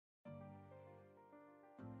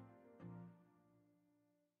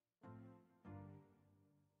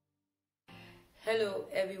Hello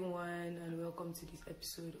everyone and welcome to this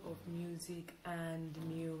episode of Music and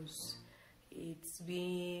Muse. It's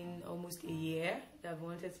been almost a year that I've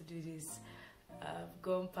wanted to do this. I've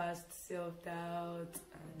gone past self-doubt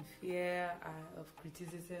and fear of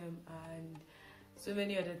criticism and so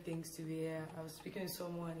many other things to be here. I was speaking to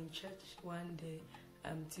someone in church one day,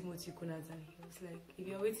 Timothy Kunaz, and he was like, if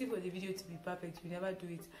you're waiting for the video to be perfect, you never do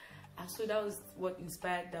it. And so that was what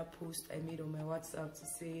inspired that post I made on my WhatsApp to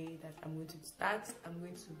say that I'm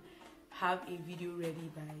going to have a video ready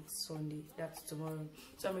by Sunday. That's tomorrow.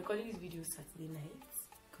 So I'm recording this video Saturday night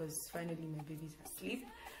because finally my baby's asleep.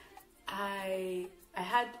 I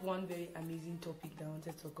had one very amazing topic that I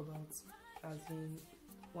wanted to talk about, as in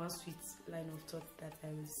one sweet line of thought that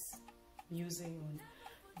I was musing on.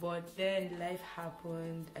 But then life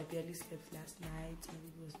happened. I barely slept last night. My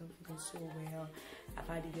baby was not feeling so well. I've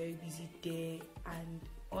had a very busy day, and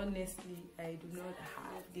honestly, I do not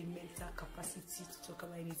have the mental capacity to talk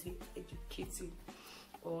about anything educative.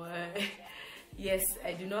 Or yes,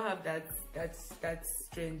 I do not have that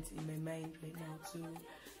strength in my mind right now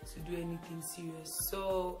to do anything serious.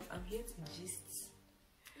 So I'm here to gist.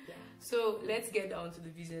 So let's get down to the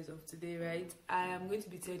business of today, right? I am going to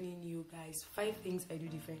be telling you guys 5 things I do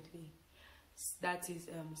differently. That is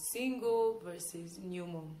single versus new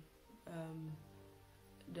mom.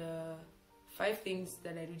 The 5 things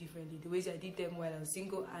that I do differently, the ways I did them while I was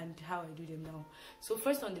single and how I do them now. So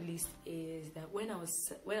first on the list is that when I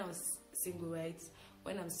was single, right?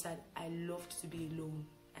 When I'm sad, I loved to be alone.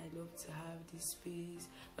 I love to have this space.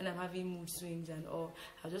 When I'm having mood swings and all,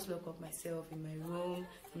 I'll just lock up myself in my room.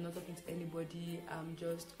 I'm not talking to anybody. I'm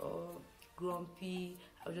just grumpy.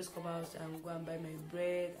 I'll just come out and go and buy my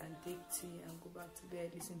bread and take tea and go back to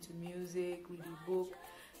bed, listen to music, read a book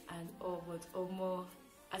and all. But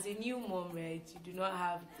as a new mom, right, you do not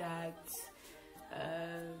have that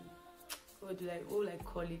what do I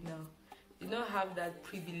call it now? You do not have that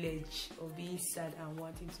privilege of being sad and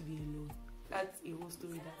wanting to be alone. That's a whole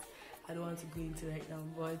story that I don't want to go into right now,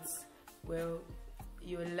 but well,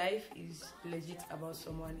 your life is legit about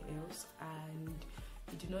someone else, and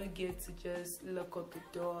you do not get to just lock up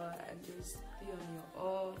the door and just be on your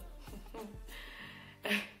own.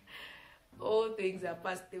 All things are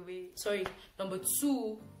passed away. Sorry. Number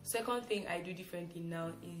 2, second thing I do differently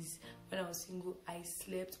now is when I was single, I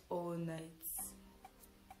slept all night.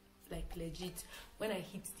 Like legit. When I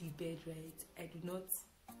hit the bed, right,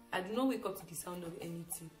 I do not wake up to the sound of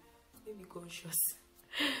anything. Maybe conscious.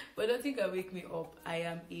 But nothing can wake me up. I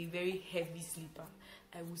am a very heavy sleeper.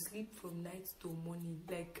 I will sleep from night to morning.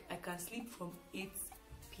 Like I can sleep from 8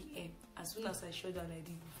 p.m. As soon as I shut down, I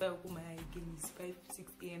did. Before I open my eye again, it's 5,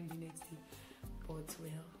 6 a.m. the next day. But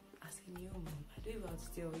well, as a new mom, I don't even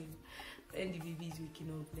have to tell you. When the baby is waking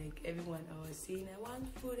up, like everyone, I was saying, I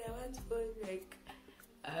want food. Like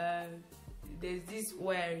there's this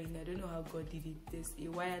wiring, I don't know how God did it. There's a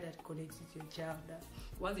wire that connects with your child that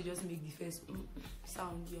once you just make the first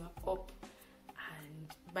sound, you are up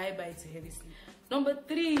and bye-bye to heavy sleep. Number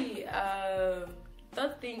 3,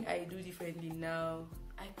 third thing I do differently now,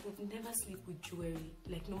 I could never sleep with jewelry.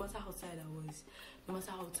 Like no matter how tired I was, no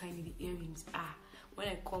matter how tiny the earrings are, when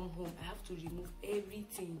I come home, I have to remove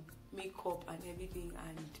everything, makeup and everything,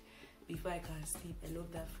 and before I can sleep. I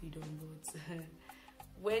love that freedom, but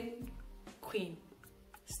when Queen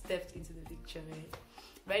stepped into the picture,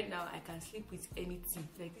 right now I can sleep with anything.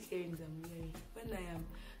 Like these earrings I'm wearing,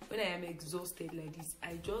 when I am exhausted like this,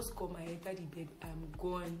 I just come, I enter the bed, I'm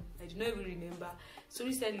gone. I do not even remember. So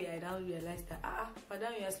recently I now realized that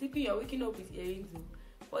madam, you are sleeping, you are waking up with earrings.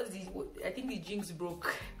 What's this? I think the jinx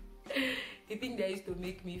broke. The thing that used to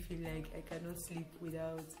make me feel like I cannot sleep with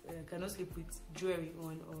jewelry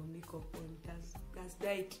on or makeup on, that's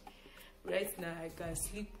died. Right now I can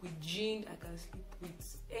sleep with jeans, I can sleep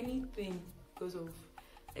with anything because of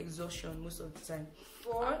exhaustion most of the time.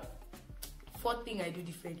 Fourth thing I do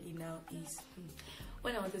differently now is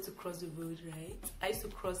when I wanted to cross the road, right, I used to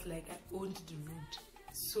cross like I owned the road.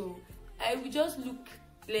 So I would just look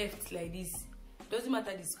left like this. Doesn't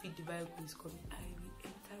matter the speed the vehicle is coming, I will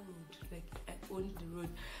enter road like I owned the road.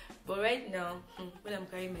 But right now, when I'm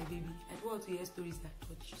carrying my baby, I don't want to hear stories that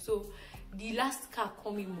touch. So the last car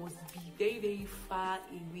coming must be very, very far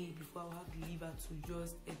away before I have the lever to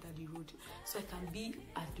just enter the road. So I can be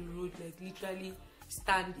at the road, like literally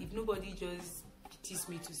stand. If nobody just tease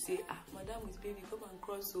me to say, madam with baby, come and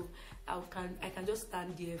cross. So I can just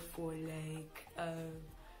stand there for like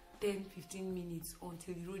 10-15 minutes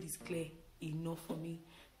until the road is clear enough for me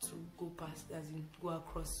to go past, as in go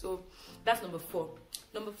across. So that's number 4.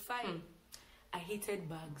 Number 5, I hated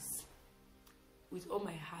bags with all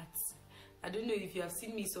my heart. I don't know if you have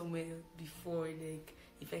seen me somewhere before, like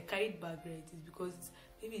if I carried bag, right, it's because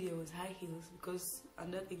maybe there was high heels, because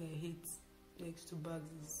another thing I hate next to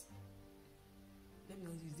bags is, let me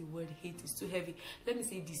not use the word hate, it's too heavy, let me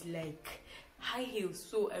say dislike high heels.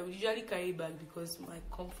 So I would usually carry bag because my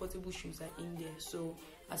comfortable shoes are in there, so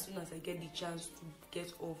as soon as I get the chance to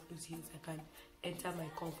get off those heels, I can enter my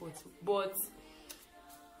comfort. But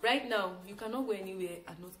right now you cannot go anywhere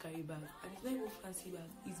and not carry bag, and it's not even fancy bag,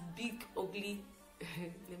 it's big ugly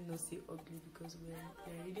let me not say ugly, because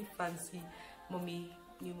we're really fancy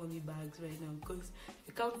new mommy bags right now, because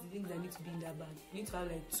you count the things that need to be in that bag. You need to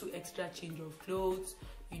have like 2 extra change of clothes,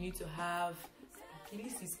 you need to have, the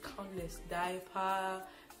list is countless, diaper,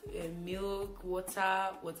 milk, water,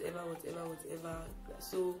 whatever.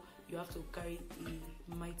 So you have to carry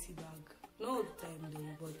a mighty bag. Not all the time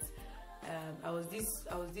though, but I was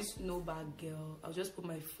this no bag girl. I'll just put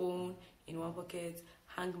my phone in one pocket,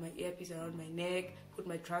 hang my earpiece around my neck, put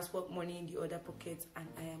my transport money in the other pocket, and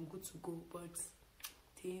I am good to go. But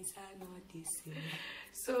things are not the same.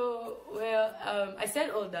 So, well, I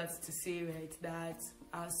said all that to say, right, that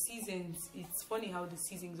our seasons, it's funny how the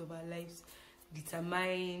seasons of our lives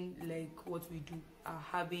determine like what we do, our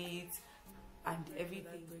habits and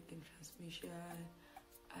everything. Breaking transmission,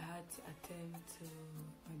 I had to attend to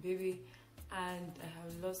my baby, and I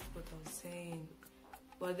have lost what I was saying.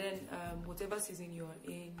 But then whatever season you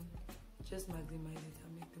are in, just maximize it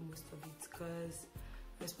and make the most of it, because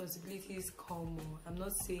responsibilities come more. I'm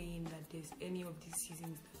not saying that there's any of these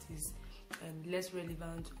seasons that is less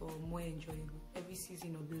relevant or more enjoyable. Every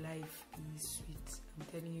season of life is sweet, I'm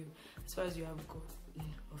telling you. As far as you have God,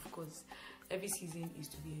 of course, every season is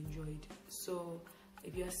to be enjoyed. So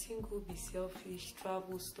if you are single, be selfish,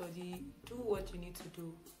 travel, study, do what you need to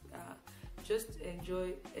do. Just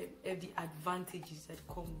enjoy the advantages that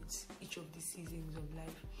come with each of the seasons of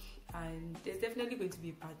life. And there's definitely going to be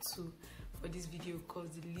a part 2 for this video, because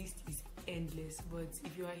the list is endless. But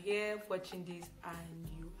if you are here watching this and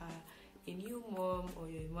you are a new mom, or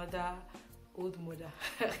you're a mother, old mother,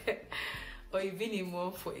 or you've been a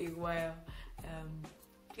mom for a while,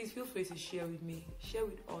 please feel free to share with me, share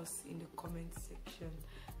with us in the comment section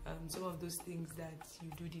some of those things that you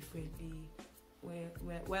do differently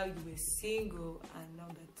while you were single and now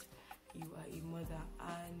that you are a mother.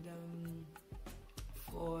 And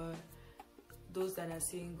for those that are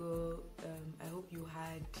single, I hope you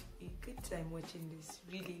had a good time watching this.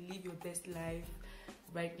 Really live your best life.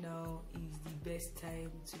 Right now is the best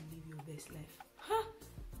time to live your best life.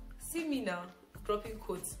 See me now dropping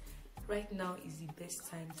quotes. Right now is the best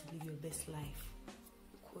time to live your best life.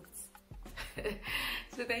 Quotes.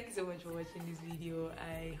 So thank you so much for watching this video.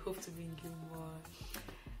 I hope to bring you more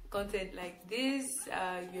content like this.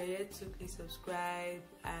 If you're yet to, please subscribe